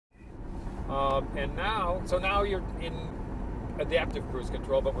And now, so now you're in adaptive cruise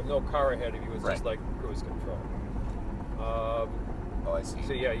control, but with no car ahead of you. It's just like cruise control. Oh, I see.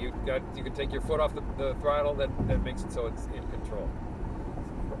 So yeah, you can take your foot off the throttle. That makes it so it's in control.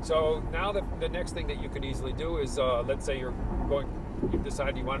 So now the next thing that you could easily do is, let's say you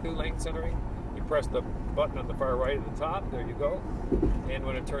decide you want to do lane centering. You press the button on the far right at the top. There you go. And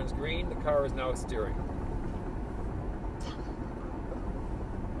when it turns green, the car is now steering.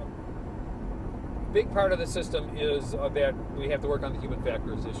 A big part of the system is that we have to work on the human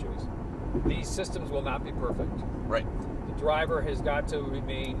factors issues. These systems will not be perfect. Right. The driver has got to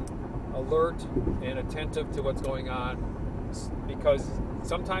remain alert and attentive to what's going on, because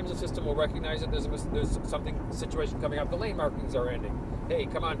sometimes the system will recognize that there's a situation coming up. The lane markings are ending. Hey,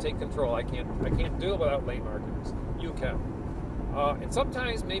 come on, take control. I can't do it without lane markings. You can. And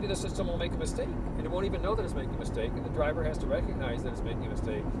sometimes maybe the system will make a mistake, and it won't even know that it's making a mistake, and the driver has to recognize that it's making a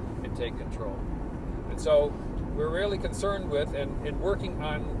mistake and take control. And so we're really concerned with and working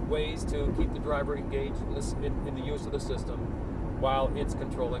on ways to keep the driver engaged in the use of the system while it's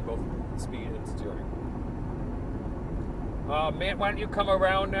controlling both speed and steering. Matt, why don't you come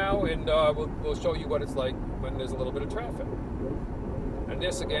around now, and we'll show you what it's like when there's a little bit of traffic. And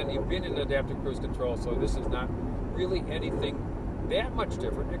this, again, you've been in adaptive cruise control, so this is not really anything that much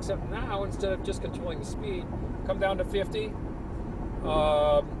different, except now, instead of just controlling the speed, come down to 50,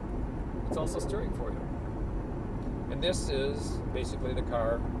 it's also steering for you. And this is basically the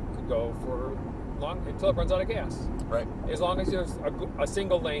car could go for long until it runs out of gas. Right. As long as there's a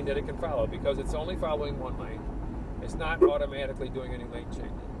single lane that it can follow, because it's only following one lane. It's not automatically doing any lane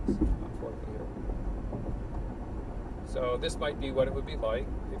changes, unfortunately. So this might be what it would be like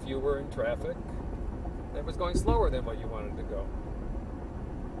if you were in traffic that was going slower than what you wanted to go.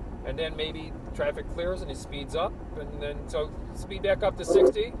 And then maybe traffic clears and it speeds up, and then so speed back up to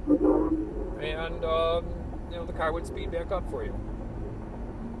 60, and the car would speed back up for you.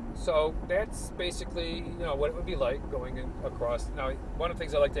 So that's basically what it would be like going across. Now, one of the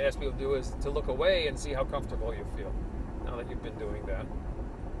things I like to ask people to do is to look away and see how comfortable you feel now that you've been doing that.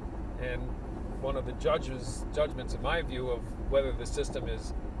 And one of the judgments, in my view, of whether the system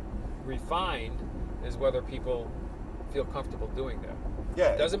is refined is whether people feel comfortable doing that.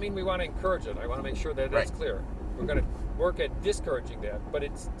 Yeah. It doesn't mean we want to encourage it. I want to make sure that that's clear. We're going to work at discouraging that, but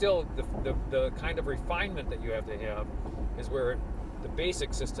it's still the kind of refinement that you have to have is where the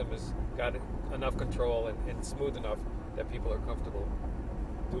basic system has got enough control and smooth enough that people are comfortable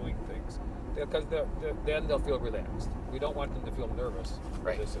doing things. Because then they'll feel relaxed. We don't want them to feel nervous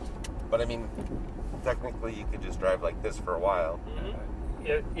with this system. But I mean, technically you could just drive like this for a while.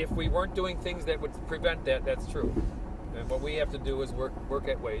 Mm-hmm. If we weren't doing things that would prevent that, that's true. And what we have to do is work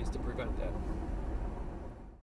at ways to prevent that.